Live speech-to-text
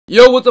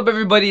Yo, what's up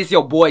everybody, it's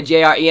your boy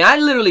JRE, and I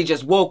literally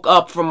just woke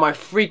up from my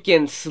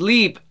freaking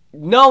sleep.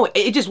 No,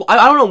 it just, I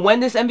don't know when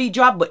this MV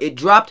dropped, but it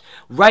dropped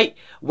right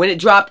when it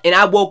dropped, and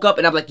I woke up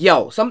and I'm like,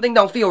 yo, something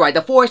don't feel right.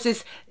 The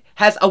forces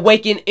has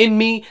awakened in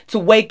me to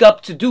wake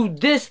up to do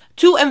this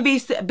 2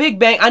 MVs, Big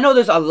Bang. I know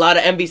there's a lot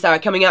of MVs that are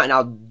coming out and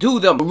I'll do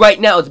them. But right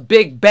now it's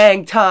Big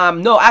Bang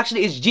time. No,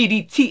 actually it's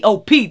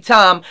GD&T.O.P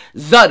time.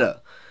 ZUTTER.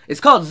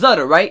 It's called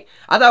ZUTTER, right?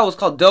 I thought it was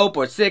called Dope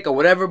or Sick or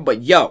whatever,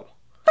 but yo,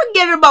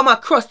 forget about my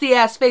crusty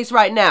ass face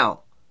right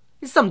now.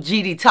 It's some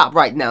GD&T.O.P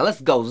right now.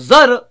 Let's go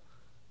ZUTTER.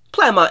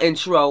 Play my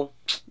intro.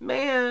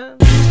 Man.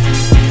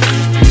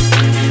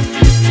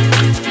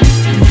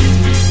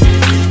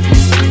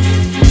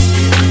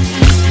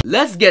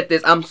 Let's get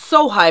this. I'm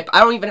so hyped. I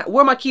don't even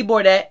where my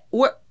keyboard at?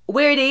 Where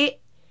it is?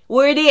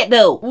 Where it is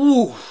though?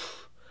 Ooh.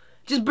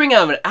 Just bring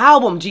out an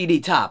album,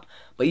 GD&T.O.P.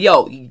 But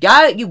yo, you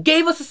got it. You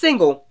gave us a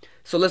single.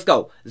 So let's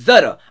go.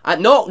 ZUTTER.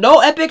 No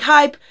epic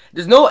hype.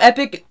 There's no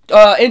epic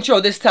intro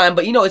this time,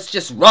 but you know, it's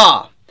just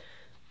raw.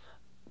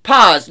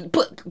 Pause.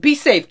 Be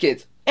safe,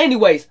 kids.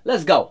 Anyways,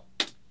 let's go.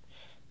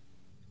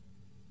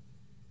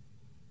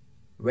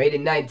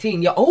 Rated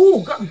 19. Yo,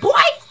 oh, boy.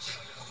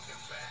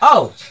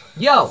 Oh,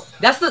 yo,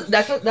 that's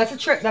a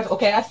trick. That's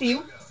okay. I see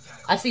you.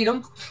 I see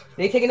them.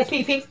 They taking a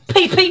pee.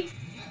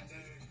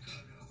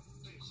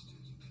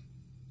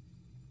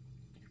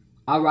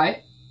 All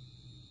right.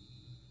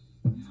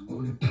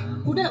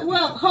 Who that?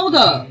 Well, hold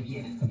up.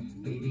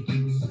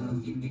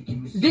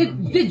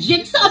 Did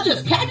Jigsaw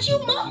just catch you,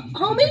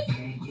 homie?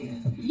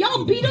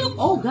 Y'all beat up?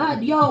 Oh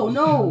God, yo,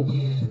 no.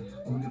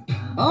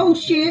 Oh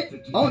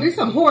shit. Oh, this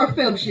some horror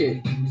film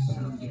shit.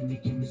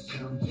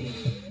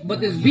 But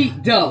this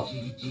beat dope.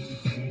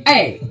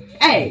 Hey.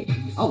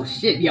 Oh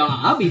shit, y'all.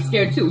 I'll be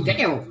scared too.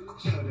 Damn.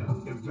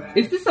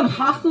 Is this some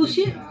hostile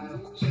shit?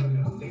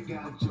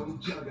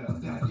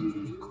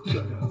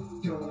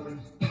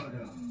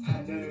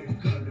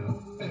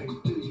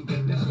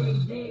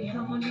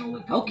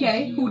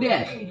 Okay, who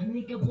that?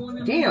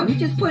 Damn, he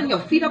just putting your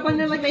feet up on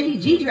there like that. He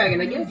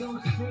G-Dragon, I guess.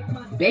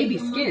 Baby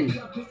skin.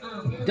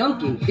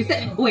 Dunking. Is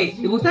that, wait,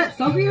 was that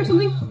Sungry or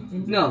something?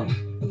 No.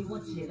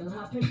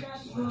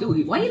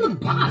 Dude, why you look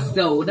boss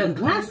though with the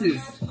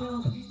glasses?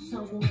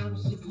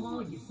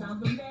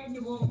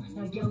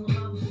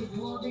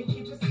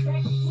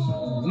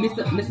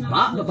 Mr.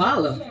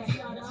 Babala.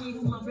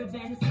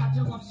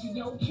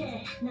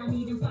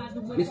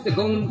 Mr.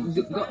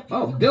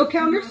 Oh, bill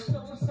counters?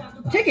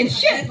 Taking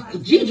shit!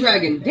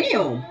 G-Dragon,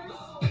 damn!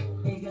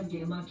 I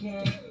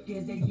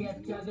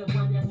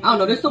don't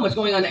know, there's so much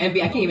going on in the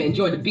MV, I can't even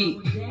enjoy the beat.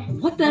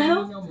 What the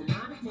hell?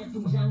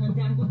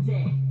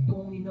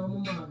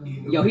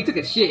 Yo, he took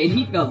a shit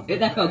and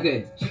that felt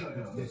good.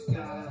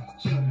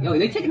 Yo,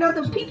 they taking out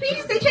the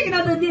peepees? They taking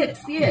out the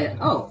dicks, yeah.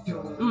 Oh,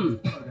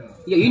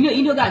 Yo,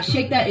 you know, gotta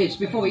shake that itch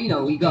before, you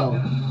know, we go.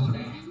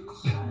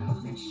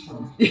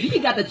 He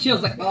got the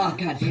chills like, oh,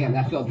 god damn,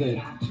 that felt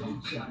good.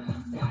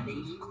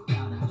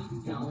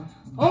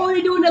 Oh,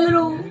 they doing that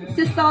little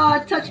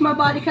sister touch my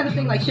body kind of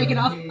thing, like shake it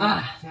off.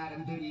 Ah.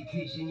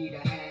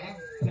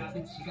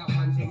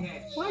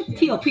 Why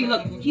T.O.P.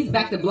 look, he's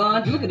back to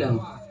blonde. Look at him.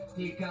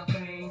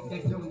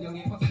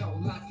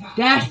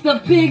 That's the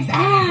pig's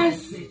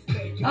ass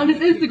on his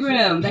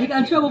Instagram that he got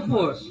in trouble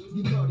for.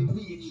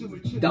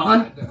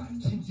 Don?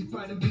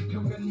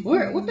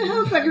 What the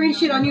hell is that green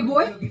shit on you,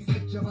 boy?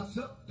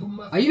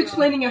 Are you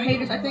explaining your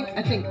haters? I think.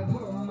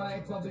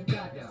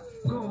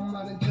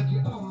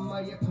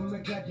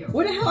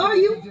 Where the hell are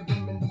you?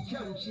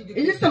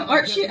 Is this some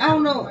art shit? I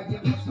don't know.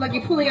 It's like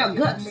you're pulling out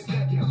guts.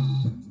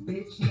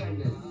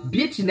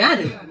 Bitch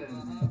nada.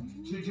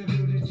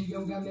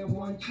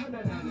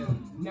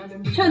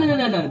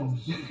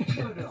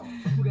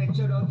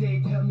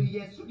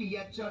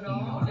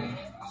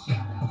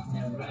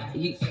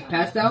 You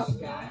passed out?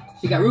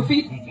 You got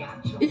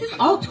roofied? Is this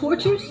all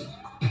tortures?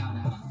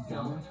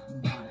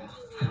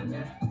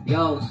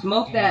 Yo,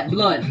 smoke that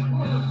blunt.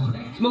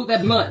 Smoke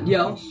that blunt,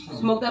 yo.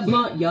 Smoke that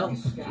blunt, yo.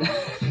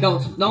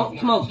 Don't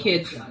smoke,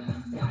 kids.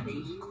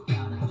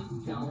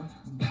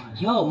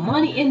 Yo,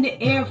 money in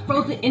the air,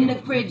 frozen in the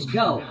fridge,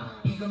 go.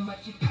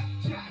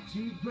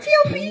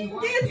 T.O.P.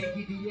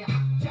 dancing.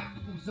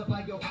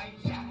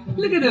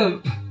 Look at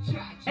him.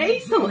 Hey,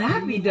 he's so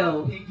happy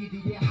though.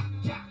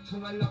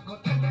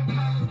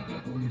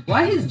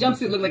 Why his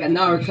jumpsuit look like a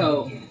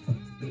Naruto?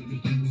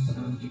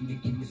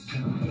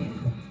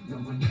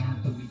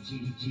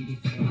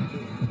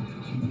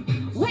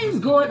 What is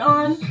going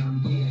on?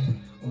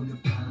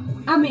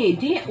 I mean,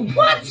 damn,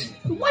 what?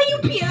 Why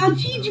you be on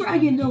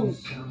G-Dragon though?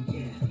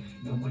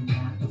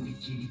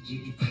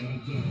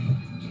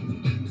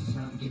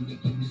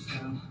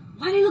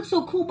 Why they look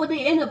so cool, but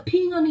they end up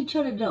peeing on each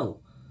other though?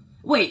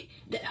 Wait,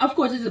 of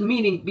course there's a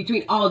meaning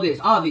between all this,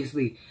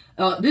 obviously.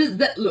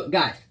 Look,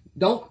 guys,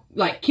 don't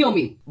like kill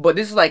me. But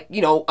this is like,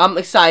 you know, I'm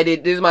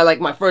excited. This is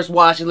my first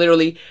watch,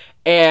 literally,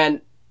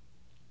 and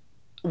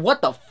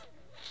what the?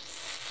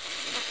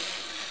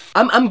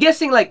 I'm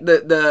guessing like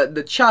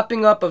the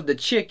chopping up of the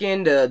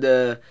chicken,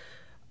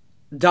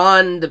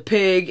 Don the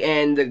pig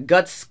and the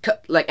guts,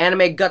 like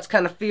anime guts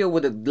kind of feel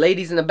with the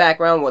ladies in the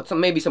background, with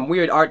maybe some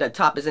weird art that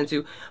Top is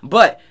into.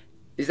 But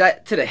is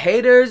that to the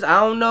haters?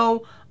 I don't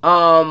know.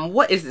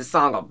 What is this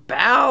song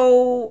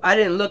about? I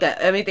didn't look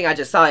at anything. I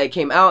just saw it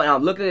came out, and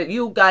I'm looking at it.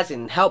 You guys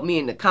can help me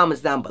in the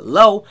comments down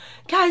below.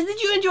 Guys,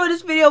 did you enjoy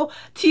this video?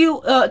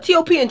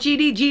 T.O.P and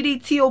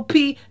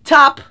GD&T.O.P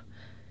Top.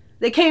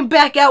 They came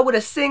back out with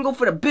a single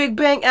for the Big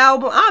Bang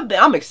album.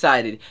 I'm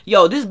excited.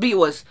 Yo, this beat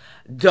was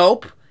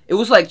dope. It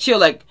was like chill,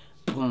 like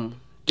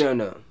boom,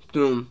 dun,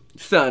 dum,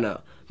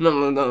 sana.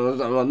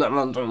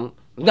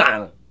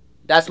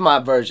 That's my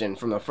version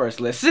from the first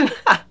listen.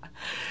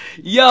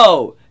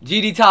 Yo,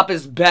 GD&T.O.P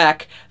is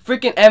back.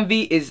 Freaking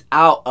Envy is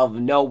out of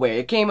nowhere.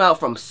 It came out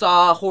from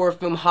Saw, horror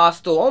film,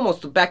 Hostel,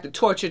 almost back to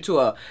torture, to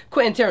a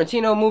Quentin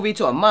Tarantino movie,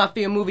 to a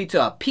mafia movie,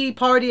 to a pee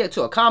party,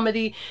 to a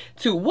comedy,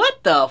 to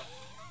what the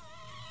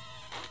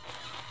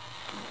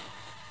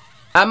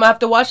I'm gonna have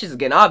to watch this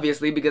again,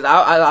 obviously, because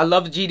I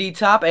love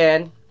GD&T.O.P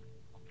and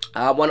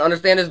I want to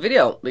understand this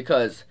video,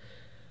 because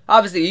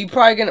obviously you're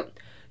probably gonna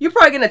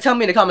tell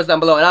me in the comments down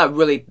below, and I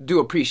really do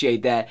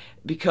appreciate that,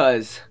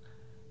 because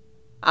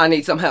I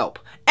need some help.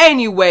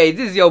 Anyways,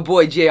 this is your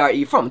boy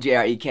JRE from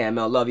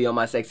JRKML. Love you all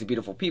my sexy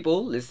beautiful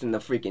people. Listen to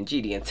freaking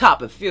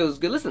GD&T.O.P, it feels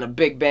good. Listen to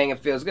Big Bang, it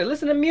feels good.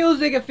 Listen to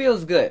music, it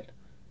feels good.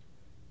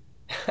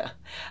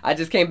 I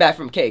just came back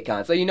from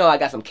KCON, so you know I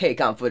got some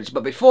KCON footage.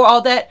 But before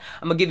all that,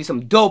 I'm gonna give you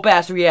some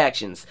dope-ass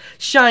reactions.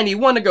 Shiny,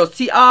 Wonder Girls,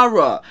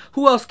 Tiara.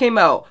 Who else came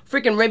out?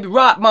 Freaking Raby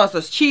Rock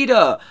Monsters,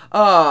 Cheetah.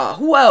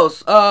 Who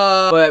else?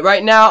 But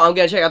right now, I'm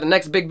gonna check out the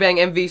next Big Bang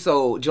MV,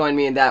 so join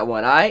me in that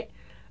one, alright?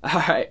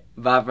 Alright,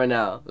 bye for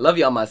now. Love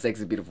you all my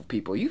sexy, beautiful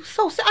people. You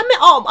so sad.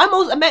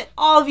 I met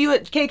all of you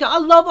at KCON. I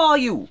love all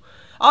you.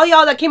 All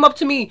y'all that came up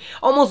to me,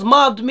 almost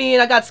mobbed me,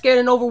 and I got scared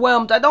and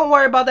overwhelmed. Don't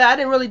worry about that. I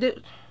didn't really do...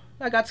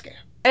 I got scared.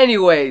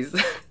 Anyways,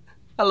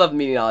 I love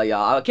meeting all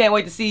y'all. I can't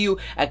wait to see you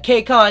at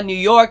KCON, New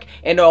York,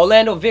 and the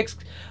Orlando Vix.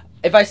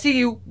 If I see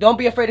you, don't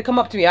be afraid to come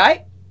up to me,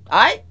 alright?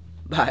 Alright?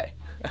 Bye.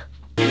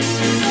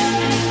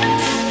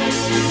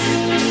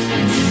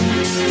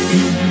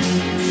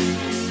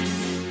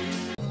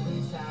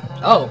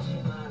 Oh.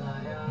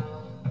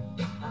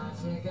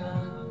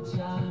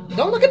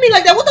 Don't look at me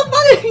like that. What the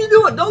fuck are you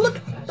doing? Don't look.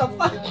 What the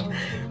fuck?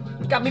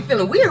 You got me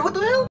feeling weird. What the hell?